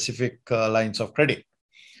 very specific lines of credit.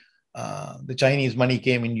 The Chinese money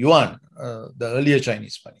came in yuan, the earlier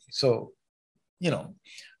Chinese money. So,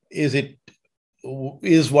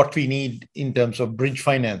 is what we need in terms of bridge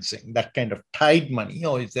financing, that kind of tied money,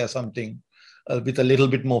 or is there something with a little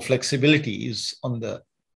bit more flexibility is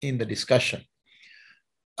in the discussion?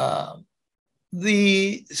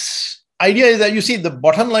 The idea is that, the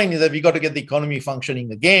bottom line is that we got to get the economy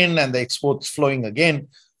functioning again and the exports flowing again,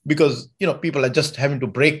 because, people are just having to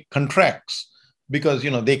break contracts because,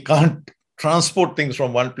 they can't transport things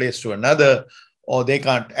from one place to another, or they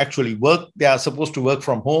can't actually work. They are supposed to work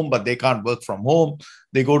from home, but they can't work from home.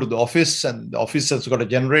 They go to the office and the office has got a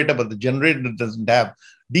generator, but the generator doesn't have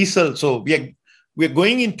diesel. So we're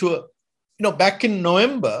going into back in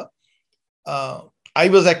November, I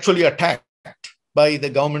was actually attacked by the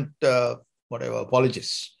government,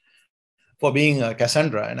 apologists for being a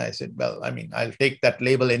Cassandra. And I said, well, I'll take that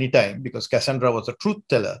label anytime, because Cassandra was a truth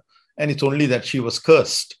teller. And it's only that she was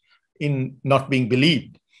cursed in not being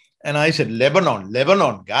believed. And I said,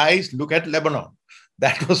 Lebanon, guys, look at Lebanon.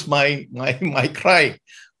 That was my cry,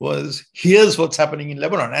 was here's what's happening in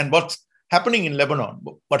Lebanon. And what's happening in Lebanon,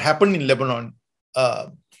 what happened in Lebanon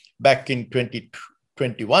back in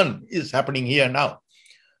 2021 is happening here now,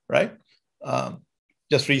 right?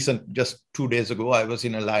 Just 2 days ago, I was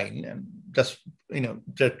in a line and just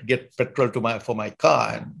to get petrol for my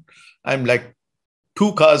car. And I'm like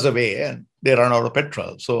 2 cars away and they run out of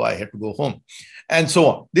petrol. So I had to go home and so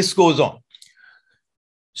on. This goes on.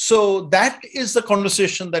 So that is the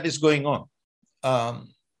conversation that is going on.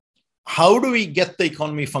 How do we get the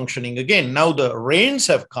economy functioning again? Now the rains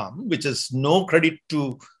have come, which is no credit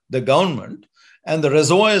to the government, and the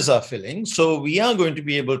reservoirs are filling. So we are going to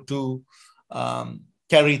be able to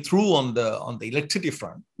carry through on the electricity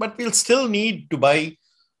front, but we'll still need to buy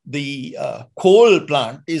the coal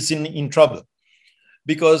plant is in trouble,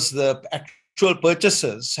 because the actual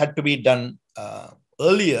purchases had to be done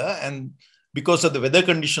earlier, and because of the weather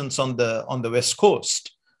conditions on the West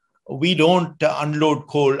Coast, we don't unload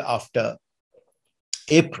coal after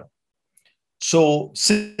April. So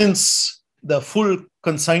since the full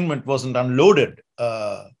consignment wasn't unloaded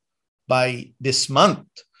by this month,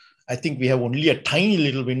 I think we have only a tiny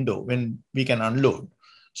little window when we can unload.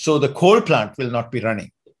 So the coal plant will not be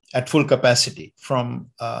running at full capacity from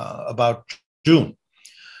about June.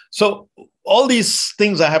 So all these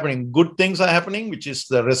things are happening. Good things are happening, which is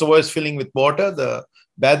the reservoirs filling with water. The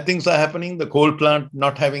bad things are happening, the coal plant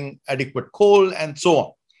not having adequate coal, and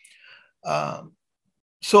so on.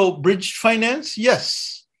 So bridge finance,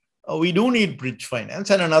 yes, we do need bridge finance.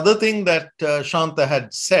 And another thing that Shanta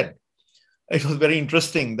had said, it was very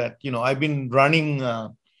interesting that, I've been running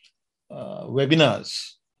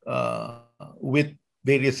webinars with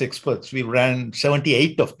various experts. We ran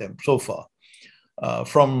 78 of them so far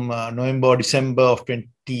from November, December of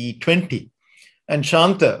 2020. And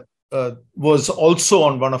Shanta was also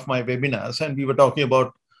on one of my webinars, and we were talking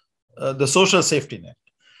about the social safety net.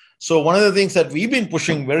 So one of the things that we've been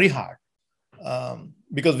pushing very hard,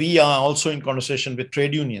 because we are also in conversation with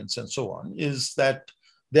trade unions and so on, is that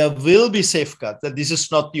there will be safeguards, that this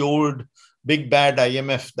is not the old big bad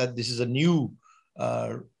IMF, that this is a new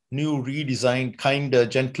redesigned, kinder,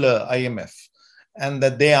 gentler IMF, and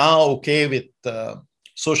that they are okay with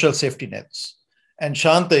social safety nets. And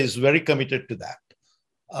Shanta is very committed to that.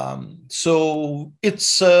 So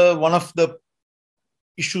it's one of the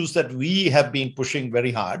issues that we have been pushing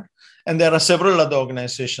very hard. And there are several other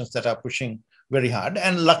organizations that are pushing very hard.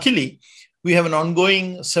 And luckily, we have an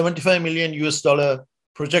ongoing $75 million US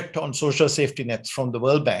project on social safety nets from the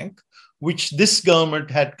World Bank, which this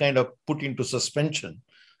government had kind of put into suspension.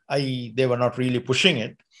 They were not really pushing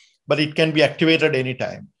it, but it can be activated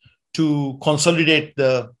anytime to consolidate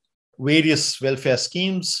the various welfare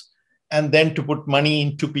schemes and then to put money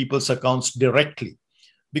into people's accounts directly,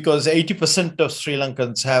 because 80% of Sri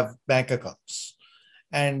Lankans have bank accounts.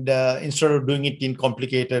 And instead of doing it in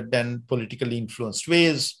complicated and politically influenced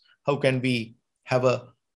ways, how can we have a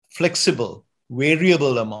flexible,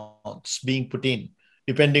 variable amounts being put in,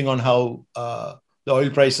 depending on how the oil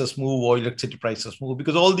prices move, or electricity prices move,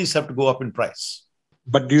 because all these have to go up in price.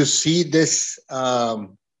 But do you see this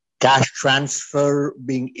cash transfer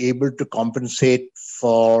being able to compensate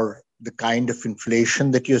for the kind of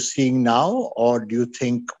inflation that you're seeing now, or do you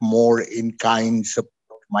think more in-kind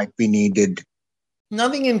support might be needed?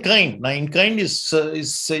 Nothing in kind. Now, in kind is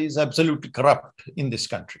absolutely corrupt in this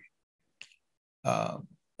country,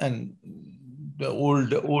 and the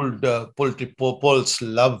old polls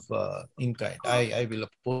love in kind. I will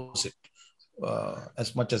oppose it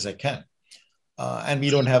as much as I can, and we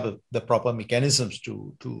don't have the proper mechanisms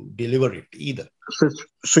to deliver it either.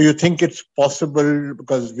 So you think it's possible,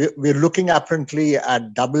 because we're looking apparently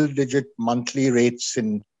at double-digit monthly rates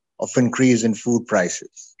of increase in food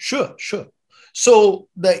prices? Sure. So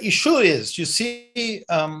the issue is, you see,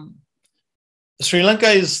 Sri Lanka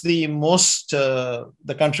is the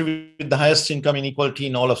country with the highest income inequality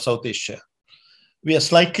in all of South Asia. We are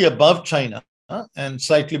slightly above China and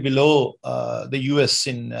slightly below the US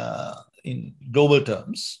in global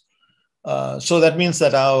terms. So that means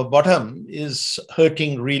that our bottom is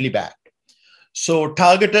hurting really bad. So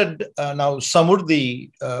targeted now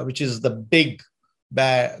Samurdhi, which is the big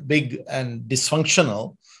and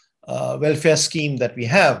dysfunctional welfare scheme that we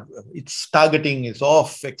have, its targeting is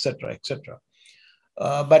off, etc., etc.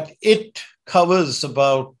 But it covers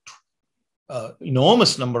about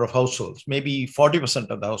enormous number of households, maybe 40%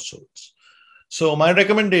 of the households. So my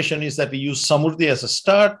recommendation is that we use Samurdhi as a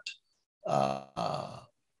start,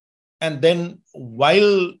 and then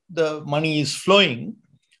while the money is flowing,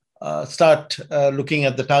 start looking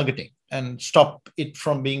at the targeting and stop it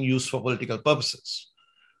from being used for political purposes.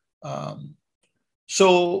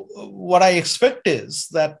 So what I expect is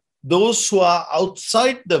that those who are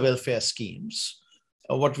outside the welfare schemes,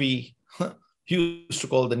 what we used to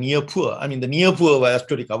call the near poor, I mean, the near poor were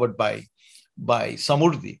actually covered by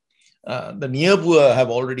Samurdhi. The near poor have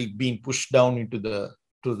already been pushed down into the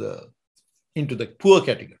poor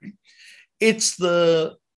category. It's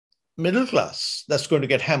the middle class that's going to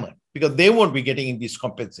get hammered, because they won't be getting this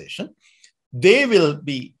compensation. They will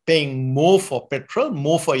be paying more for petrol,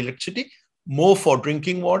 more for electricity, more for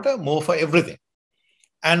drinking water, more for everything,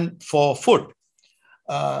 and for food.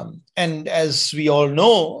 And as we all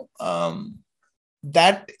know,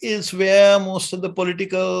 that is where most of the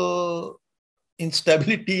political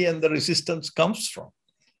instability and the resistance comes from.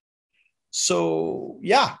 So,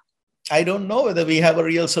 yeah, I don't know whether we have a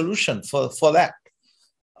real solution for that.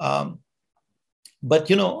 But,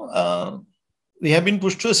 we have been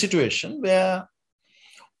pushed to a situation where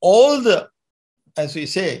all the, as we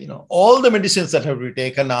say, all the medicines that have to be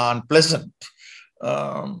taken are unpleasant.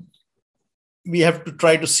 We have to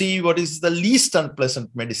try to see what is the least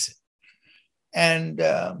unpleasant medicine. And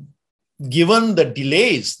given the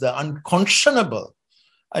delays, the unconscionable,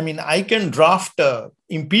 I mean, I can draft an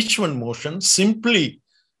impeachment motion simply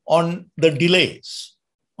on the delays,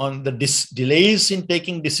 delays in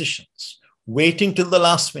taking decisions, waiting till the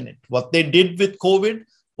last minute, what they did with COVID,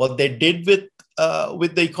 what they did with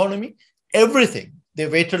the economy, everything. They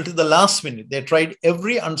waited till the last minute. They tried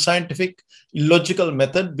every unscientific, illogical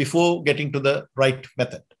method before getting to the right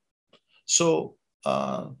method. So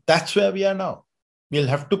that's where we are now. We'll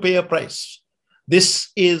have to pay a price.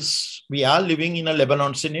 We are living in a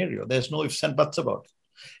Lebanon scenario. There's no ifs and buts about it.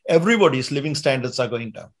 Everybody's living standards are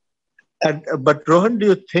going down. But Rohan, do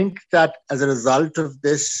you think that as a result of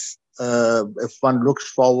this, if one looks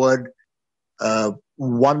forward,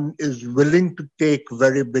 one is willing to take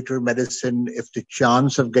very bitter medicine if the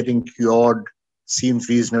chance of getting cured seems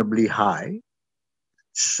reasonably high?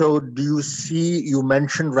 So do you see, you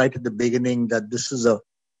mentioned right at the beginning that this is a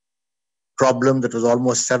problem that was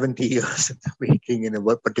almost 70 years in the making in a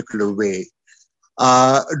particular way.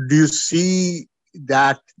 Do you see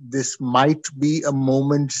that this might be a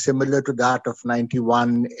moment similar to that of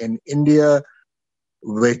 91 in India,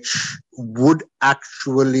 which would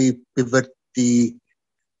actually pivot the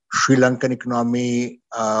Sri Lankan economy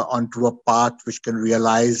onto a path which can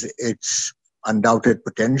realize its undoubted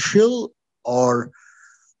potential? Or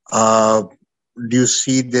do you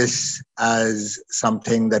see this as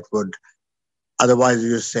something that would otherwise,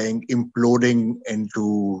 you're saying, imploding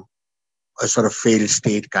into a sort of failed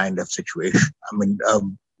state kind of situation? I mean,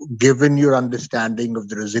 given your understanding of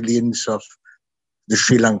the resilience of the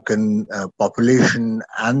Sri Lankan population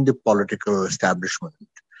and the political establishment,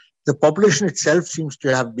 the population itself seems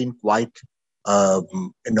to have been quite, shall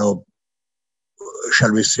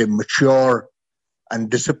we say, mature and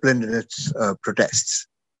disciplined in its protests.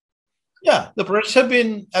 Yeah, the protests have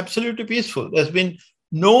been absolutely peaceful. There's been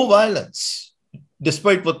no violence,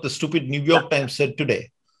 despite what the stupid New York Times said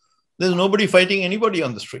today. There's nobody fighting anybody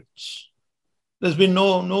on the streets. There's been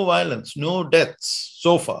no violence, no deaths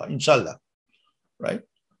so far, inshallah, right?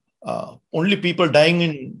 Only people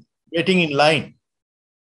waiting in line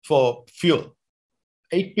for fuel.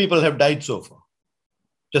 8 people have died so far,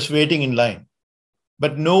 just waiting in line,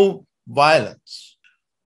 but no violence.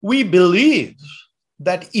 We believe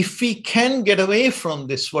that if we can get away from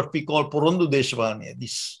this, what we call Porondu Deshvane,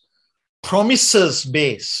 this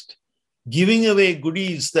promises-based, giving away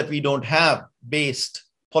goodies that we don't have based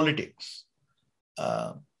politics,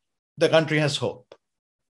 the country has hope.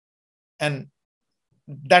 And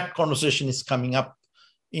that conversation is coming up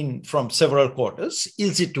from several quarters.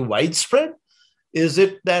 Is it widespread? Is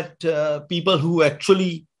it that people who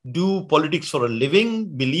actually do politics for a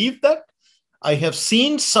living believe that? I have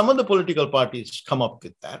seen some of the political parties come up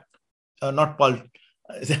with that. I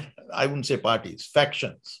wouldn't say parties,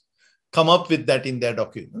 factions come up with that in their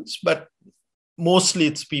documents, but mostly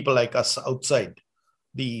it's people like us outside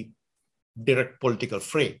the direct political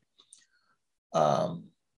fray. And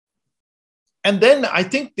then I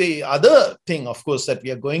think the other thing, of course, that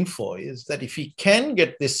we are going for is that if we can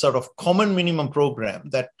get this sort of common minimum program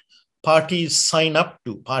that parties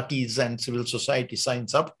and civil society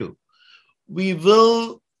signs up to, we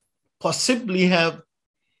will possibly have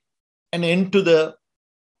an end to the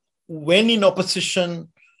when in opposition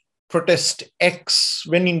protest X,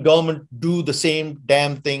 when in government do the same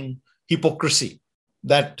damn thing, hypocrisy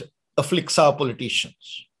that afflicts our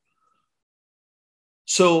politicians.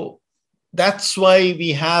 So that's why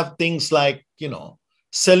we have things like,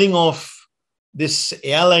 selling off this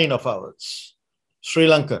airline of ours, Sri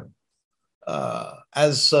Lankan,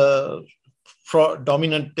 as a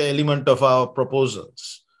dominant element of our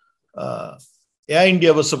proposals. Air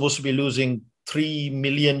India was supposed to be losing $3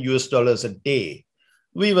 million a day.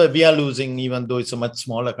 We are losing, even though it's a much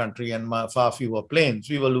smaller country and far fewer planes,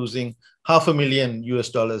 we were losing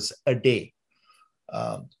 $500,000 a day.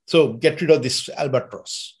 So get rid of this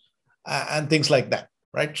albatross and things like that,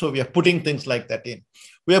 right? So we are putting things like that in.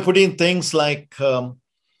 We are putting things like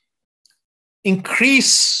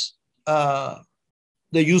increase the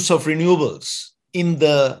use of renewables in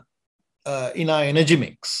our energy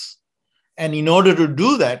mix. And in order to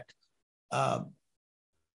do that,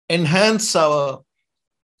 enhance our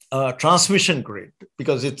transmission grid,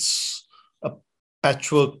 because it's a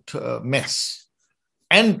patchworked mess,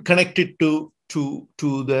 and connect it to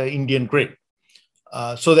the Indian grid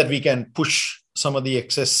so that we can push some of the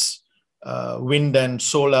excess wind and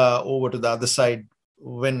solar over to the other side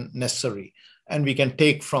when necessary. And we can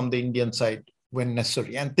take from the Indian side when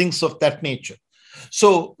necessary, and things of that nature.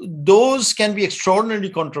 So those can be extraordinarily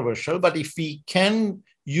controversial, but if we can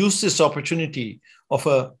use this opportunity of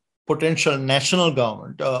a potential national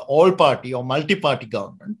government, all-party or multi-party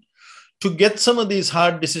government, to get some of these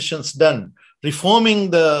hard decisions done,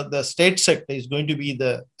 reforming the state sector is going to be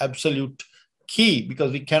the absolute key,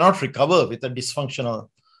 because we cannot recover with a dysfunctional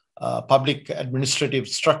public administrative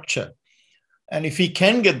structure. And if we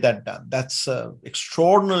can get that done, that's an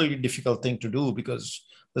extraordinarily difficult thing to do, because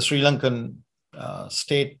the Sri Lankan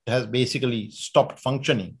state has basically stopped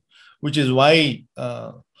functioning, which is why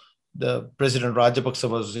the President Rajapaksa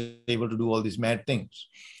was able to do all these mad things.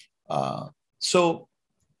 We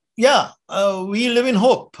live in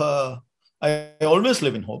hope. I always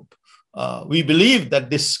live in hope. We believe that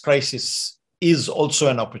this crisis is also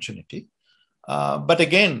an opportunity. But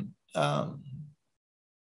again,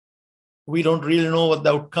 we don't really know what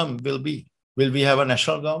the outcome will be. Will we have a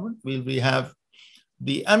national government? Will we have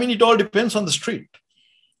it all depends on the street.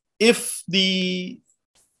 If the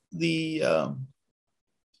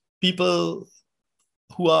people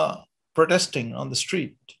who are protesting on the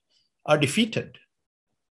street are defeated,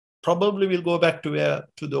 probably we'll go back to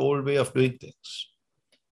the old way of doing things.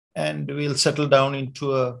 And we'll settle down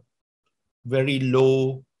into a very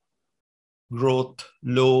low growth,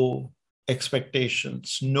 low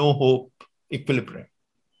expectations, no hope equilibrium.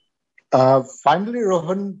 Finally,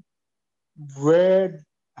 Rohan,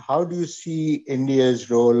 how do you see India's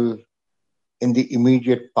role in the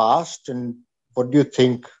immediate past, and what do you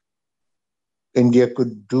think India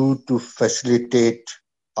could do to facilitate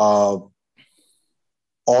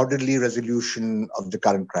orderly resolution of the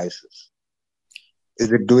current crisis? Is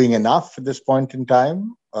it doing enough at this point in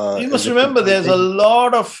time? You must remember there's a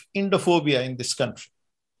lot of Indophobia in this country.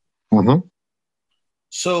 Mm-hmm.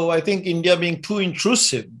 So I think India being too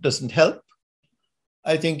intrusive doesn't help.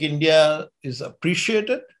 I think India is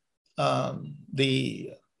appreciated.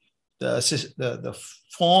 The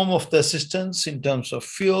form of the assistance in terms of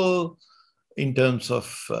fuel, in terms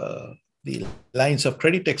of the lines of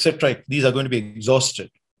credit, etc., these are going to be exhausted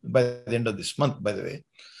by the end of this month, by the way.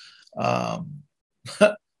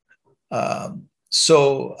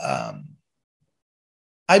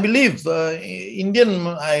 I believe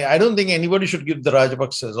I don't think anybody should give the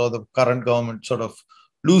Rajapaksas or the current government sort of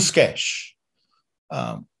loose cash.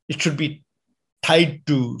 It should be tied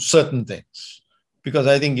to certain things, because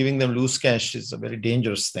I think giving them loose cash is a very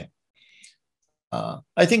dangerous thing.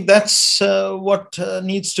 I think that's what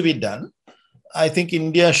needs to be done. I think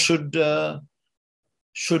India should be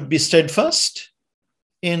steadfast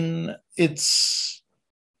in its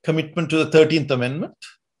commitment to the 13th Amendment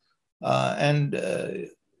and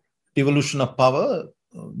devolution of power,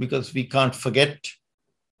 because we can't forget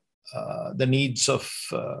the needs of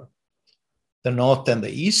the North and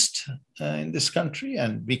the East in this country,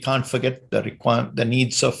 and we can't forget the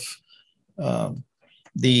needs of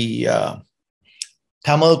the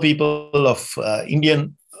Tamil people of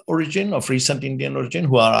Indian origin, of recent Indian origin,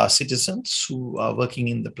 who are our citizens, who are working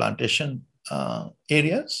in the plantation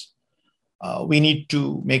areas. We need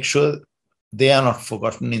to make sure they are not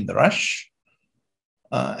forgotten in the rush.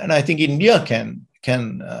 And I think India can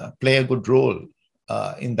play a good role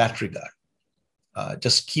in that regard,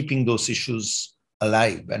 just keeping those issues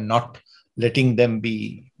alive and not letting them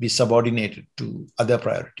be subordinated to other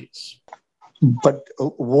priorities. But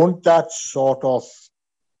won't that sort of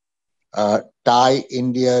tie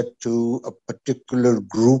India to a particular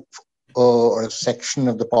group or a section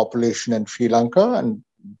of the population in Sri Lanka? And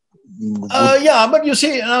but you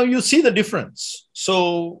see the difference.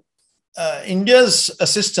 So India's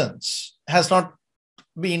assistance has not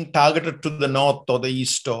been targeted to the North or the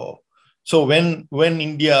East. So when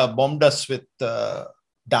India bombed us with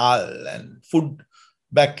dal and food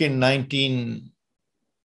back in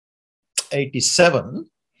 1987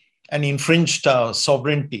 and infringed our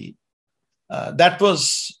sovereignty, that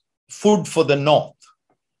was food for the North,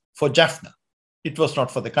 for Jaffna. It was not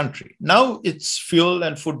for the country. Now it's fuel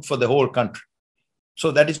and food for the whole country. So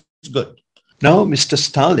that is good. Now, Mr.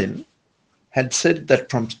 Stalin had said that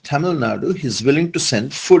from Tamil Nadu, he is willing to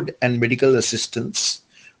send food and medical assistance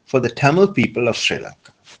for the Tamil people of Sri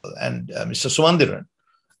Lanka. And Mr. Sumandiran,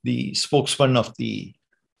 the spokesman of the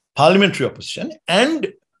parliamentary opposition,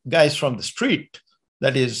 and guys from the street,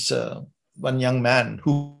 that is one young man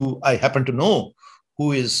who I happen to know,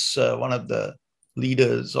 who is one of the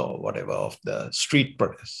leaders or whatever of the street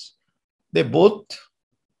protests. They both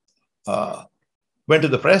went to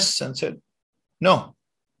the press and said, no,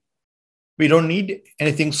 we don't need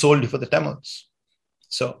anything solely for the Tamils.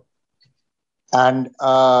 So, and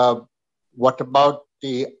what about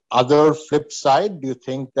the other flip side? Do you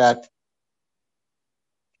think that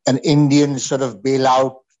an Indian sort of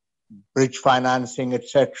bailout, bridge financing,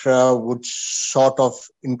 etc., would sort of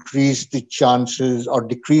increase the chances or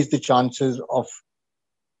decrease the chances of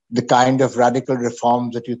the kind of radical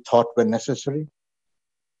reforms that you thought were necessary?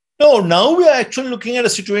 No, now we are actually looking at a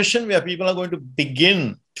situation where people are going to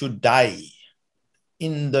begin to die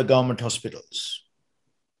in the government hospitals.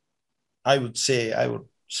 I would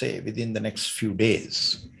say within the next few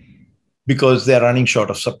days, because they are running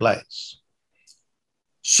short of supplies.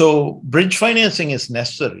 So bridge financing is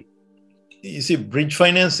necessary. You see, bridge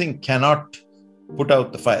financing cannot put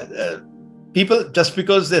out the fire. People, just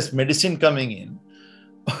because there's medicine coming in,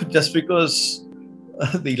 just because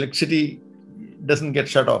the electricity doesn't get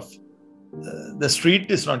shut off, the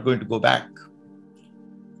street is not going to go back.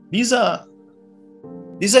 These are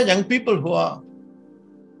These are young people who are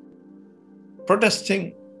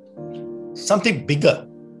protesting something bigger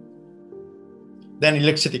than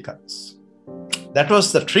electricity cuts. That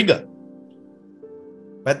was the trigger.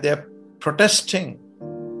 But they're protesting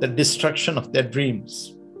the destruction of their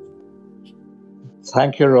dreams.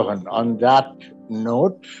 Thank you, Rohan. On that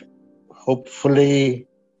note, hopefully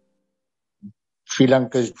Sri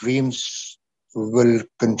Lanka's dreams will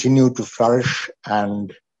continue to flourish,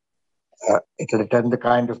 and it will attain the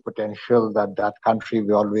kind of potential that that country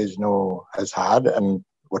we always know has had. And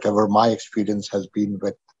whatever my experience has been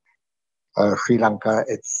with Sri Lanka,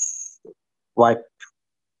 it's quite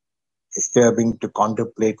disturbing to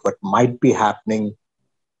contemplate what might be happening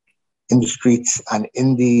in the streets and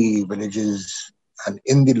in the villages and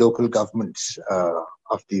in the local governments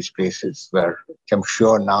of these places, where I'm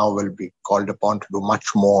sure now will be called upon to do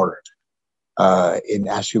much more in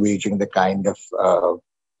assuaging the kind of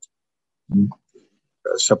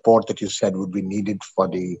support that you said would be needed for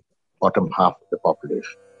the bottom half of the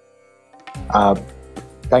population.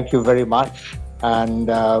 Thank you very much, and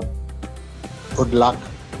good luck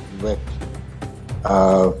with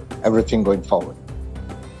everything going forward.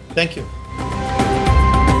 Thank you.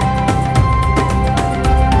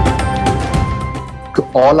 To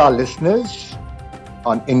all our listeners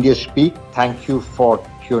on India Speak, thank you for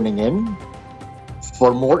tuning in.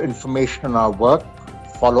 For more information on our work,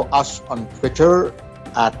 follow us on Twitter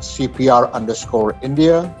at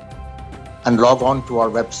CPR_India and log on to our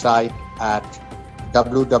website at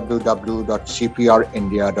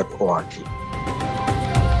www.cprindia.org.